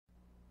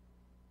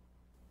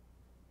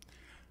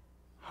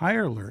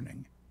Higher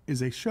Learning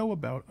is a show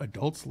about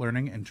adults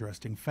learning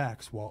interesting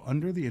facts while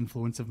under the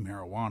influence of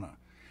marijuana.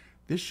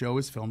 This show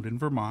is filmed in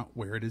Vermont,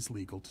 where it is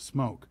legal to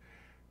smoke.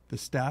 The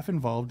staff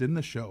involved in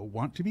the show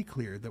want to be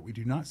clear that we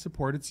do not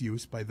support its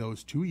use by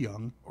those too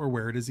young or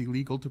where it is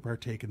illegal to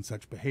partake in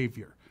such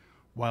behavior.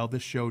 While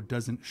this show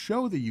doesn't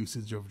show the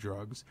usage of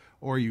drugs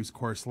or use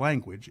coarse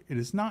language, it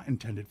is not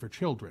intended for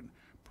children.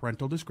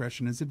 Parental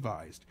discretion is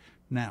advised.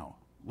 Now,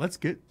 let's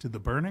get to the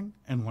burning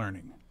and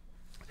learning.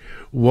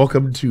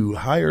 Welcome to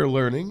Higher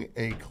Learning,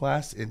 a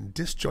class in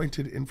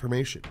disjointed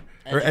information.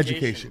 Or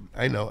education.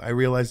 I know. I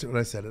realized it when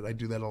I said it. I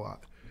do that a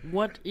lot.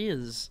 What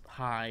is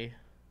high?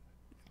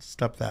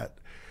 Stop that.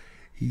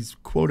 He's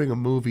quoting a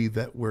movie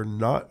that we're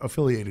not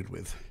affiliated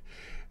with.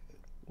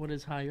 What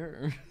is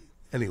higher?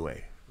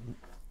 Anyway,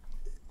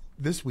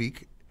 this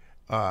week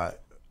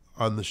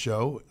on the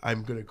show,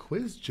 I'm going to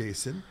quiz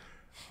Jason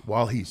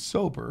while he's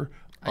sober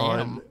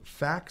on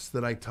facts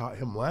that I taught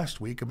him last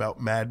week about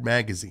Mad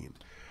Magazine.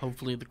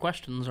 Hopefully the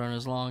questions aren't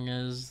as long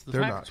as the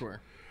facts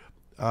were.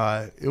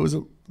 It was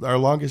our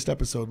longest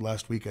episode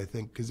last week, I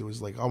think, because it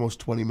was like almost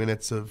 20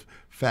 minutes of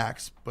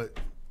facts. But,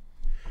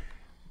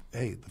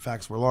 hey, the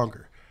facts were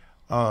longer.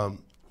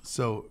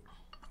 So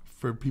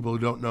for people who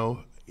don't know,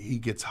 he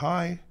gets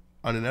high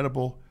on an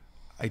edible.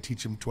 I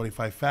teach him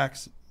 25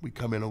 facts. We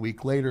come in a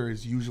week later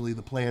is usually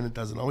the plan. It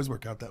doesn't always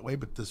work out that way,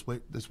 but this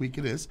week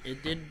it is.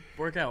 It did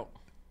work out.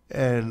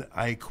 And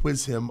I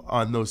quiz him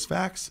on those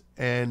facts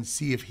and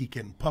see if he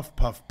can puff,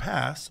 puff,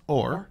 pass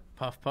or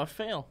puff, puff,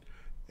 fail.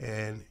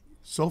 And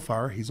so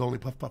far, he's only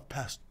puff, puff,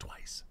 passed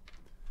twice.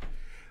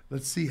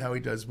 Let's see how he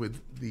does with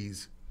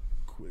these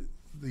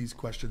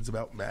questions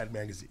about Mad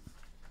Magazine.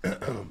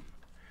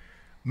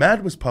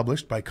 Mad was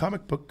published by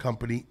comic book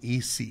company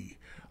EC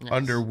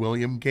under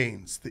William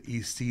Gaines. The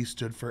EC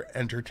stood for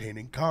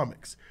Entertaining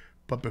Comics.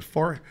 But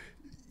before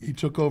he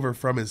took over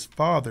from his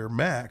father,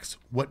 Max,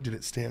 what did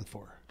it stand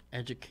for?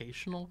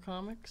 Educational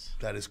Comics?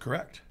 That is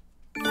correct.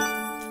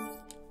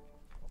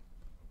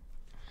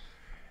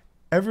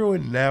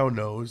 Everyone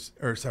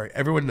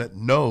that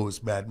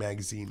knows Mad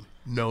Magazine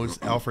knows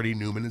Alfred E.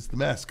 Neuman is the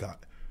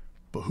mascot.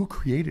 But who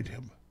created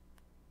him?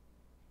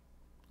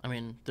 I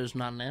mean, there's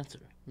not an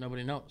answer.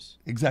 Nobody knows.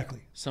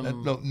 Exactly.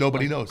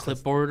 Nobody knows.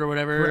 Clipboard or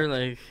whatever.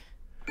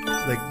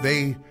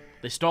 They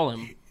stole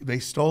him. They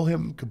stole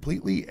him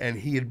completely, and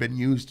he had been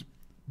used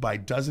by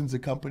dozens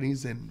of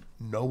companies, and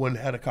no one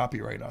had a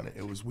copyright on it.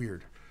 It was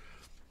weird.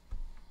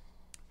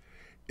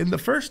 In the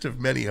first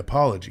of many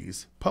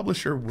apologies,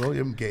 publisher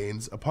William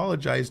Gaines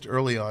apologized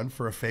early on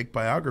for a fake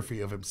biography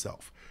of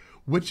himself.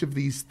 Which of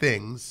these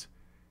things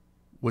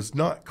was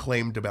not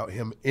claimed about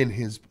him in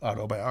his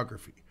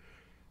autobiography?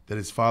 That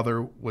his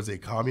father was a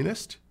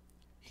communist,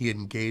 he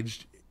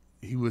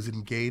was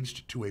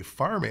engaged to a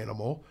farm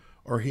animal,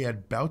 or he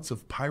had bouts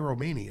of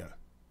pyromania.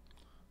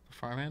 A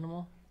farm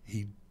animal?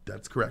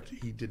 That's correct.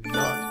 He did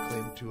not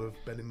claim to have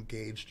been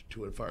engaged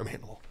to a farm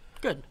animal.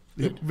 Good.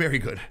 Very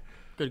good.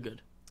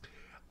 Good.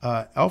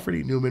 Alfred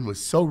E. Neuman was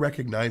so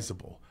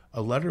recognizable,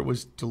 a letter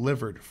was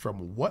delivered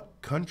from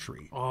what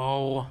country?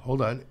 Oh.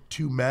 Hold on.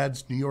 To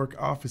Mad's New York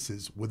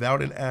offices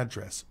without an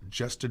address,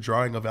 just a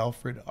drawing of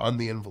Alfred on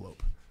the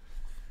envelope.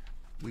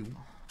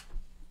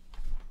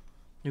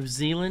 New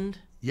Zealand?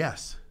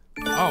 Yes.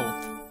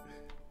 Oh.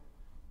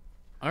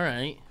 All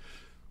right.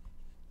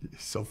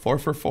 So 4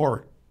 for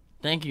 4.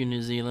 Thank you,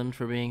 New Zealand,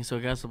 for being so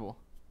guessable.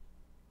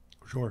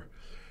 Sure.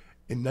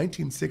 In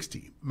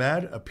 1960,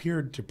 Mad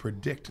appeared to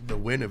predict the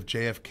win of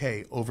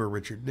JFK over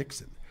Richard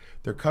Nixon.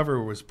 Their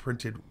cover was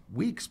printed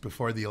weeks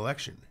before the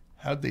election.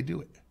 How'd they do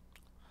it?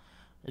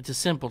 It's a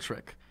simple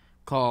trick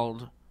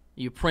called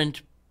you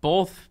print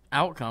both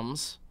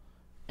outcomes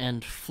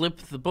and flip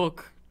the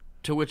book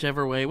to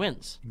whichever way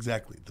wins.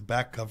 Exactly. The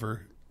back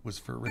cover was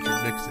for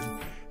Richard Nixon.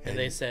 And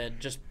they said,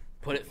 just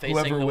put it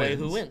facing the way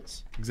who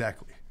wins.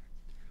 Exactly.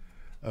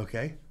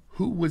 Okay.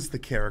 Who was the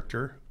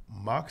character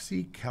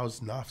Moxie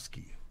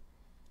Kausnowski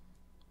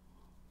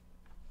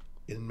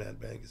in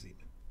Mad Magazine?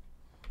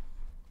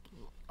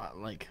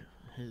 Like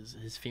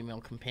his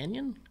female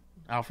companion?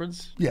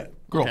 Alfred's? Yeah,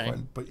 girlfriend.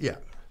 Okay. But yeah.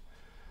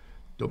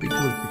 Don't be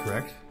politically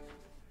correct.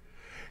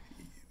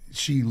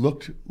 She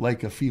looked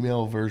like a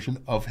female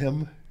version of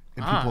him,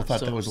 and people thought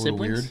that was a little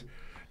weird.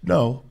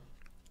 No.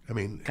 I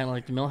mean... kind of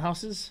like the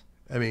Millhouses?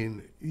 I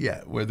mean,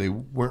 yeah, where they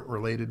weren't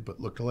related but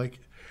looked alike.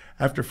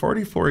 After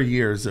 44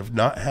 years of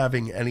not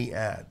having any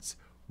ads,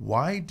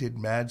 why did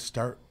Mad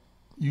start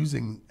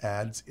using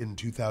ads in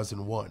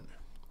 2001?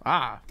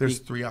 There's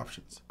 3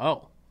 options.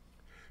 Oh.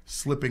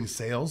 Slipping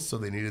sales, so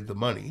they needed the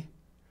money,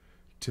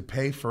 to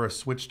pay for a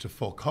switch to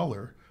full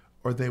color,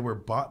 or they were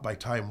bought by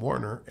Time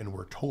Warner and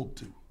were told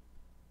to.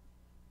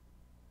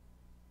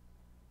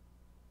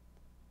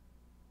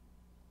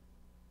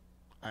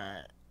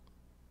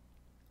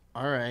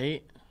 All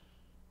right.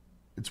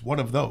 It's one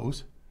of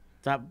those.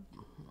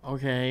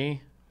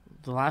 Okay.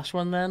 The last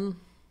one then?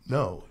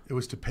 No, it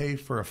was to pay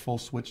for a full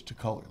switch to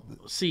color.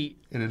 See.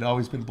 It had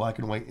always been black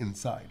and white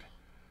inside,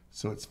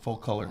 so it's full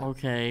color.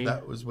 Okay.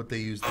 That was what they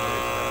used.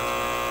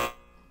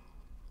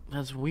 That's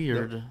That's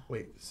weird. No,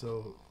 wait,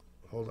 so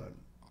hold on.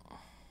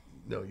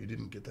 No, you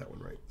didn't get that one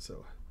right.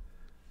 So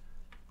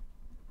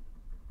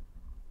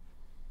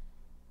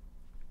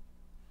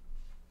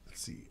let's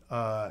see.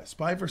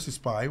 Spy vs.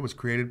 Spy was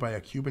created by a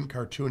Cuban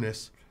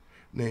cartoonist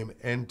named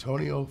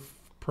Antonio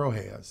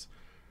Prohías.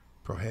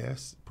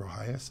 Prohías?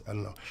 I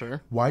don't know.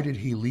 Sure. Why did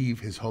he leave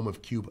his home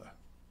of Cuba?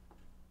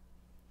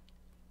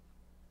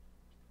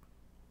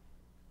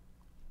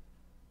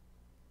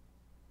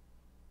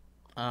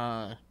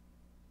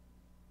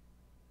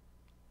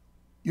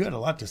 You had a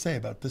lot to say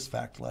about this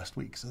fact last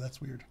week, so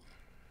that's weird.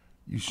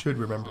 You should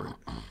remember it.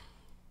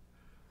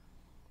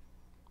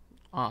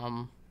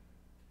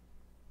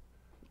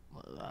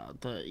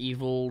 The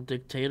evil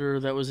dictator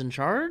that was in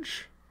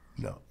charge?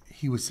 No,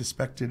 he was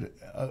suspected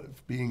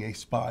of being a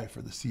spy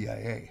for the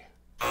CIA.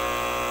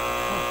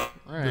 All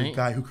right. The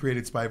guy who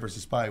created Spy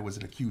vs. Spy was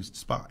an accused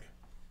spy.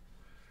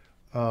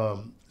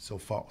 So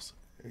false.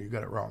 You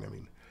got it wrong, I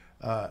mean.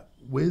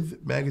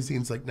 With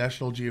magazines like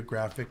National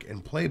Geographic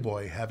and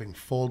Playboy having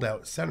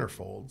fold-out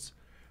centerfolds,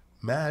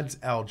 Mad's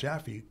Al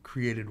Jaffee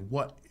created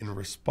what in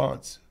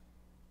response?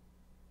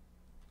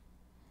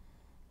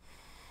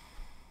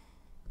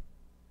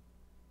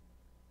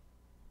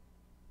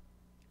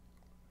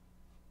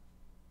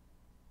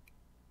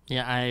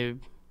 Yeah,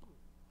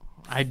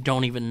 I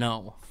don't even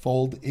know.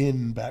 Fold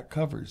in back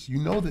covers. You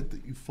know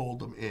that you fold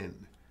them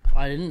in.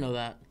 I didn't know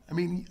that. I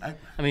mean,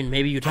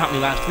 maybe you taught me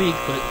last week,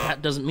 but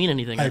that doesn't mean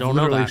anything. I don't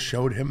know literally that.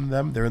 showed him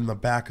them. They're in the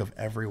back of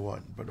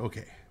everyone, but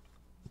okay.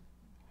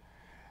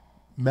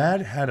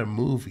 Mad had a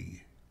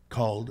movie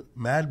called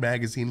Mad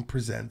Magazine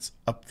Presents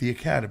Up the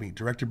Academy,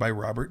 directed by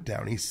Robert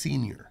Downey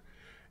Sr.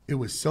 It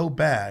was so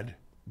bad,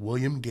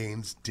 William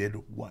Gaines did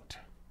what?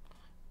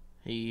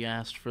 He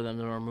asked for them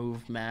to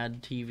remove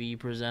Mad TV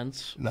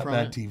Presents. Not from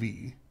Mad it.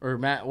 TV. Or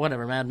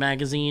Mad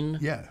Magazine.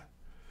 Yeah.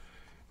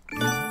 He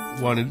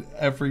wanted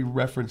every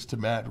reference to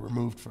Mad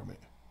removed from it.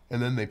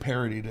 And then they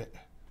parodied it,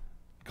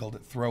 called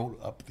it Throw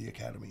Up the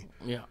Academy.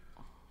 Yeah.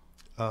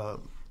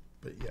 But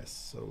yes,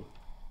 so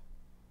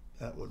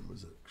that one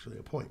was actually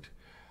a point.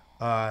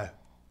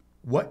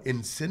 What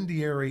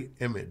incendiary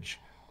image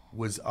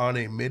was on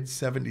a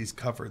mid-'70s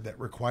cover that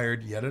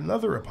required yet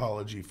another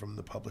apology from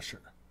the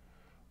publisher?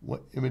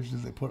 What image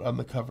did they put on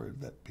the cover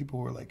that people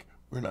were like,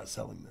 we're not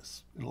selling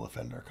this. It'll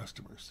offend our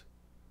customers.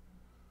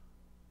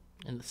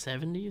 In the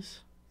 70s?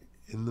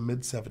 In the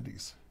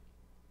mid-'70s.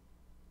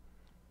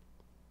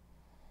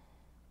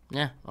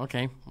 Yeah,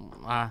 okay.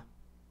 A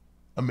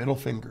middle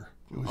finger.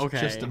 It was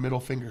just a middle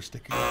finger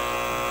sticking up.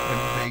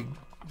 And they,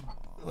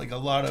 like a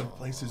lot of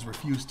places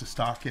refused to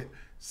stock it,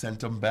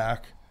 sent them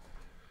back.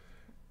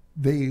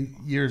 They,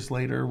 years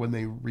later, when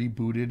they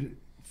rebooted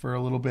for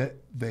a little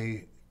bit,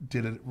 they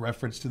did a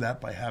reference to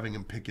that by having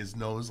him pick his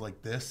nose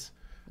like this.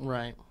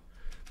 Right.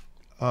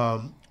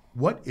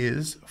 What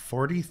is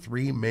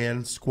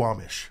 43-man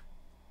Squamish?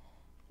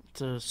 It's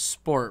a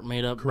sport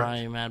made up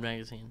Correct. by Mad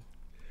Magazine.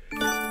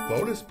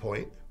 Bonus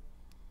point.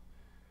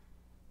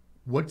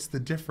 What's the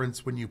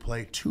difference when you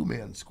play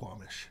 2-man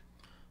Squamish?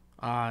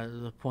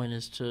 The point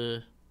is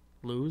to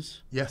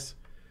lose. Yes.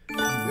 You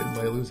win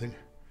by losing.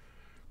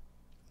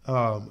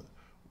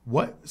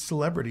 What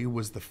celebrity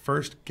was the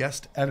first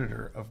guest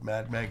editor of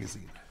Mad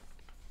Magazine?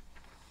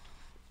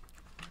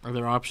 Are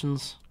there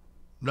options?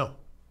 No.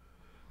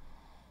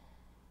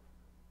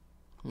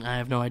 I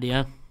have no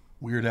idea.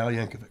 Weird Al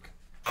Yankovic.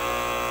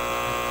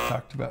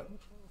 Talked about.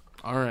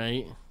 All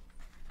right.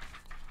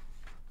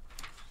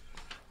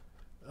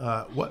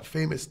 What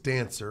famous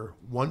dancer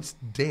once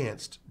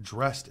danced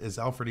dressed as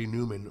Alfred E.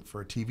 Neuman for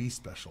a TV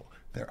special?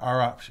 There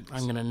are options.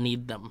 I'm going to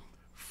need them.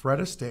 Fred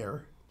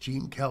Astaire,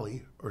 Gene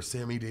Kelly, or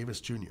Sammy Davis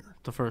Jr.?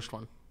 The first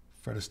one.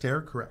 Fred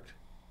Astaire, correct.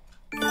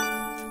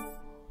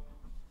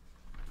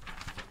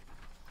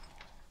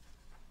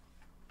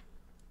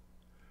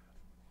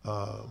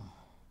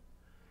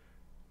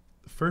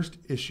 The first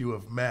issue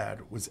of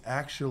Mad was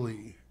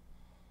actually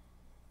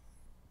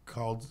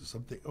called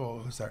something.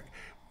 Oh, sorry.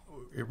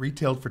 It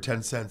retailed for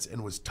 10 cents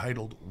and was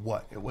titled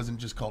what? It wasn't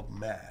just called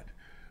Mad.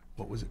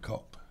 What was it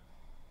called?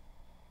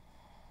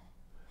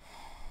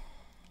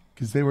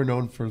 Because they were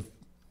known for,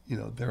 you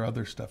know, their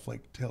other stuff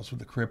like Tales from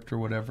the Crypt or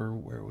whatever,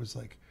 where it was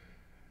like.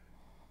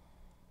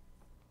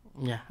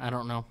 Yeah, I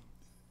don't know.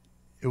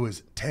 It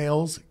was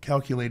Tales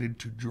Calculated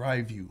to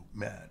Drive You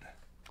Mad.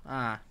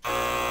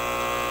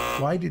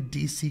 Why did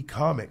DC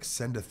Comics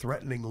send a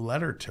threatening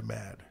letter to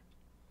Mad?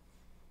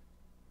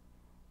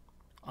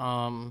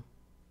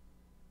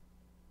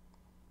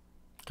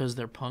 Because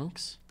they're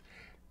punks?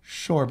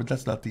 Sure, but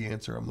that's not the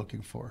answer I'm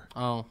looking for.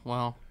 Oh,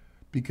 well.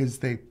 Because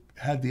they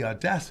had the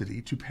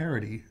audacity to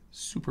parody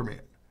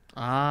Superman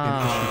in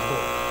issue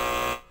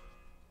 4.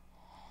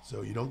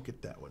 So you don't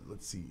get that one.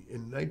 Let's see.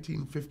 In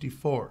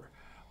 1954,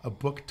 a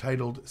book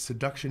titled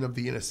Seduction of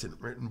the Innocent,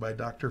 written by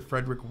Dr.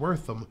 Frederick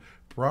Wortham,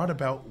 brought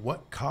about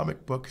what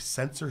comic book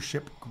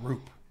censorship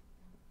group?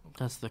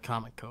 That's the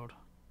Comic Code.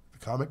 The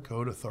Comic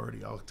Code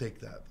Authority. I'll take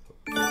that.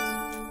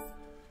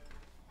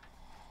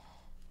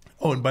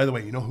 Oh, and by the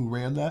way, you know who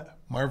ran that?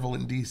 Marvel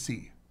and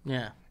DC.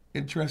 Yeah.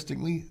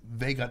 interestingly,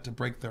 they got to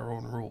break their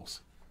own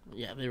rules.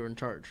 Yeah, they were in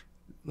charge.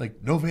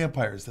 Like, no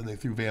vampires. Then they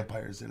threw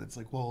vampires in. It's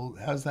like, well,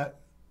 how's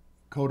that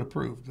code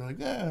approved? They're like,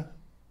 we're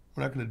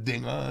not going to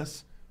ding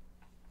us.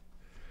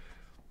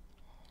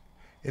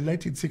 In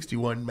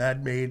 1961,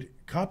 Mad made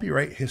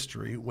copyright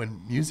history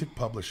when music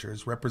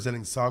publishers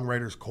representing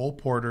songwriters Cole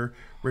Porter,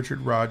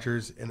 Richard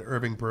Rodgers, and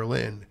Irving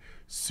Berlin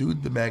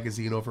sued the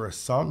magazine over a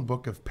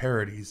songbook of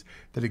parodies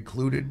that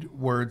included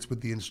words with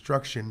the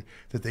instruction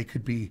that they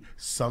could be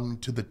sung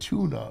to the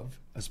tune of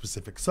a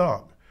specific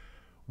song.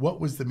 What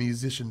was the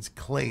musicians'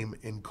 claim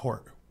in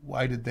court?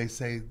 Why did they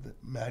say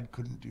that Mad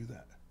couldn't do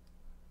that?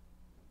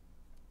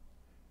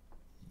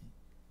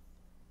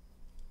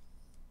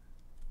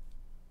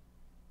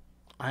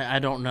 I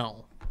don't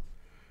know.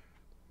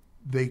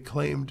 They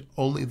claimed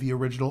only the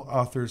original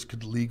authors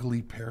could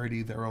legally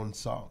parody their own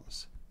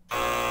songs.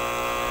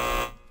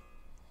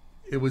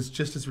 It was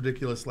just as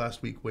ridiculous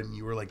last week when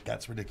you were like,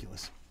 that's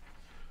ridiculous.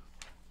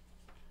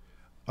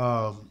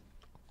 The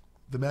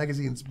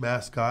magazine's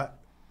mascot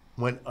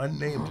went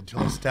unnamed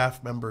until a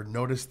staff member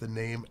noticed the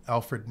name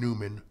Alfred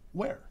Neuman.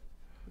 Where?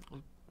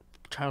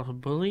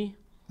 Childhood bully?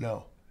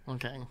 No.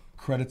 Okay.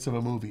 Credits of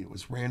a movie. It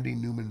was Randy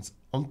Newman's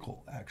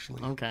uncle,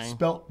 actually. Okay.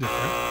 Spelt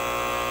different.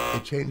 They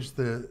changed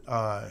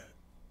the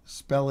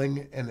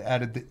spelling and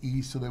added the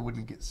E so they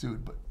wouldn't get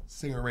sued. But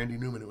singer Randy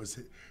Newman, it was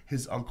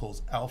his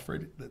uncle's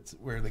Alfred. That's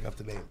where they got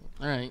the name.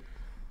 All right.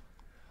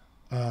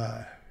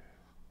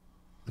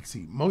 Let's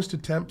see. Most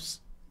attempts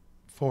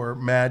for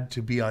Mad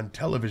to be on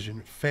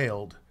television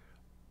failed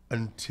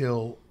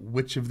until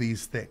which of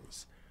these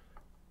things?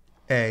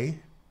 A,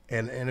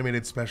 an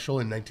animated special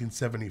in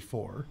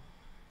 1974,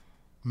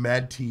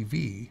 Mad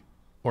TV,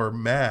 or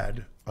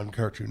Mad on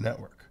Cartoon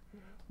Network.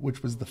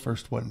 Which was the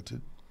first one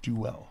to do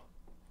well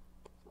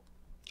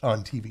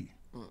on TV?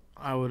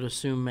 I would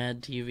assume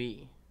Mad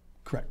TV.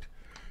 Correct.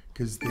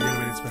 Because the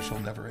animated special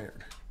never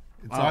aired.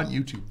 It's on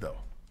YouTube, though.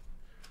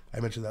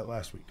 I mentioned that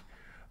last week.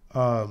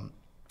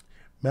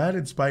 Mad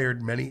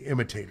inspired many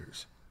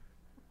imitators.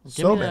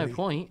 Give me that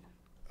point.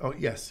 Oh,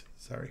 yes.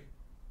 Sorry.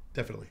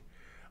 Definitely.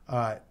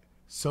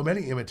 So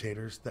many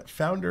imitators that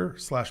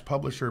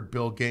founder/publisher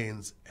Bill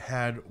Gaines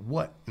had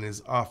what in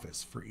his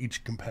office for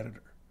each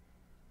competitor?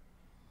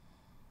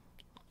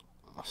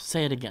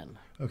 Say it again.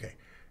 Okay.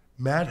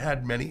 Mad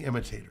had many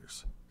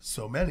imitators.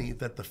 So many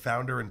that the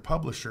founder and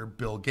publisher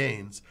Bill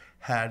Gaines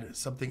had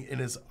something in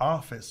his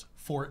office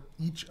for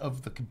each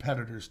of the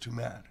competitors to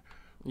Mad.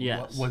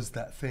 Yes. What was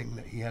that thing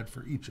that he had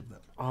for each of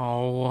them?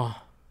 Oh,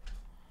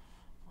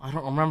 I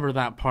don't remember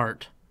that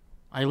part.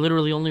 I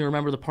literally only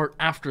remember the part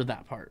after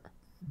that part.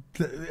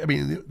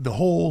 The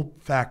whole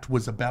fact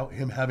was about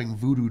him having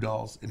voodoo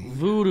dolls. And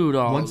Voodoo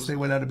dolls. Once they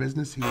went out of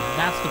business,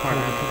 That's the part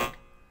I remembered.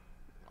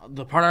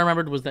 The part I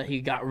remembered was that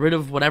he got rid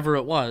of whatever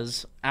it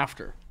was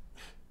after.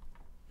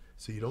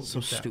 So you don't. So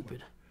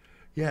stupid.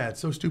 Yeah, it's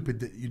so stupid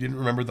that you didn't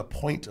remember the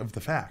point of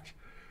the fact.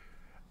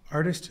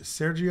 Artist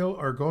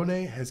Sergio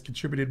Argone has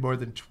contributed more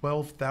than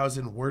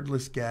 12,000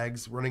 wordless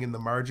gags running in the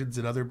margins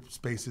and other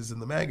spaces in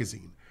the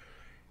magazine.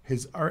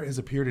 His art has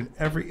appeared in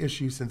every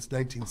issue since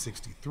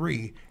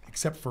 1963,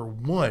 except for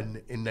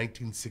one in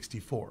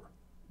 1964.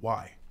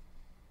 Why?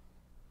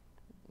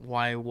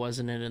 Why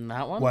wasn't it in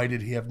that one? Why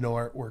did he have no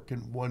artwork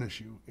in one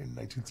issue in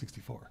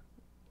 1964?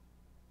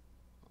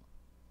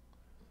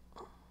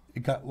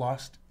 It got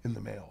lost in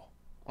the mail.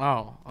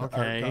 Oh,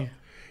 okay.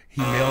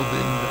 He mailed in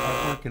the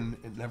artwork and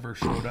it never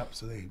showed up,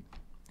 so they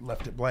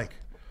left it blank.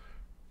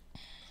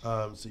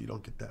 So you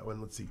don't get that one.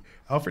 Let's see.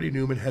 Alfred E.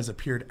 Neuman has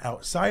appeared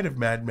outside of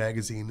Mad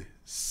Magazine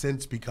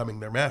since becoming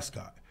their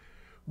mascot.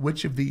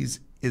 Which of these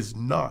is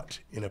not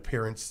an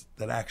appearance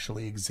that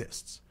actually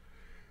exists?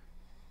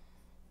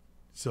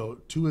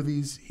 So two of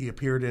these he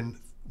appeared in,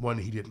 one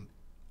he didn't.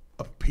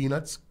 A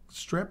Peanuts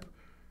strip,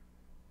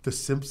 The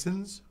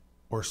Simpsons,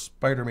 or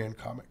Spider-Man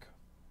comic?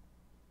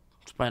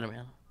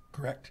 Spider-Man.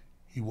 Correct.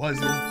 He was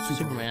in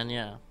Superman,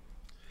 yeah.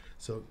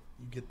 So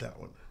you get that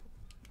one.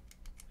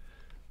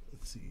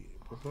 Let's see.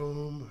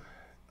 Boom.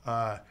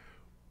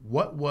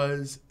 What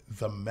was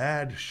The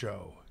Mad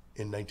Show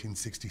in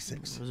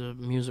 1966? It was a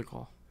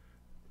musical.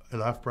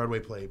 An off-Broadway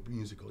play,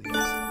 musical,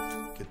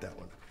 yes. Get that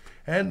one.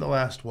 And the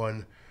last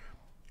one.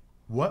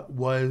 What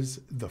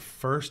was the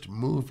first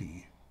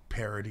movie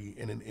parody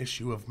in an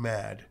issue of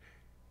Mad?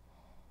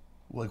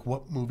 Like,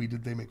 what movie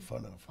did they make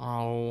fun of?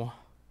 Oh.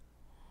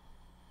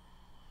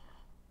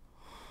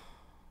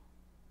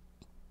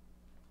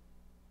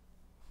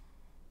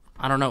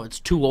 I don't know. It's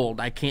too old.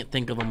 I can't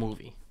think of a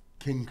movie.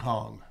 King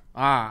Kong.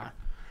 Ah,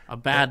 a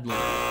bad movie.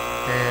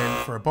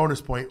 And for a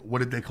bonus point, what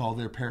did they call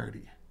their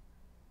parody?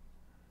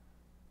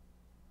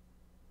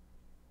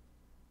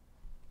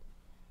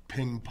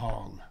 Ping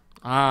Pong.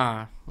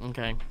 Ah,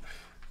 okay.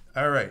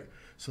 All right.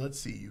 So let's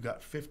see. You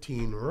got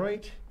 15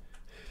 right.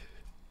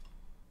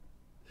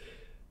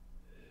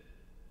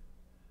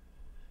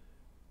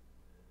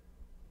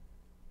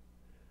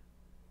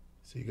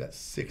 So you got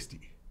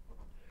 60,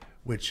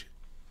 which,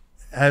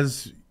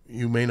 as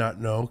you may not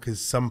know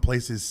because some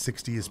places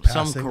 60 is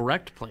passing. Some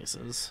correct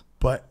places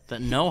but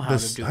that know how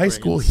to the do high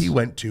school grades. he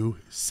went to,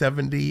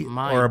 70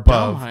 My or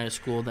above. dumb high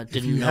school that If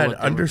didn't you know had what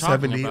they under were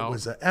talking 70, about. it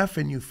was an F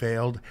and you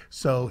failed,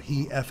 so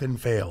he effing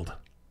failed.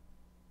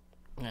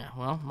 Yeah,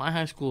 well, my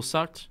high school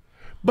sucked.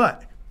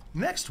 But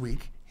next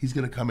week, he's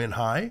going to come in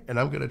high, and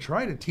I'm going to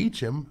try to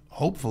teach him.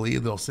 Hopefully,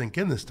 they'll sink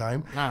in this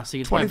time.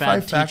 See, it's my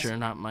bad facts, teacher,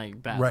 not my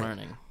bad right,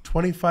 learning.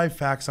 25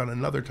 facts on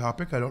another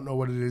topic. I don't know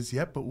what it is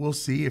yet, but we'll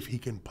see if he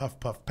can puff,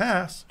 puff,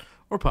 pass.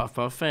 Or puff,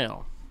 puff,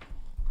 fail.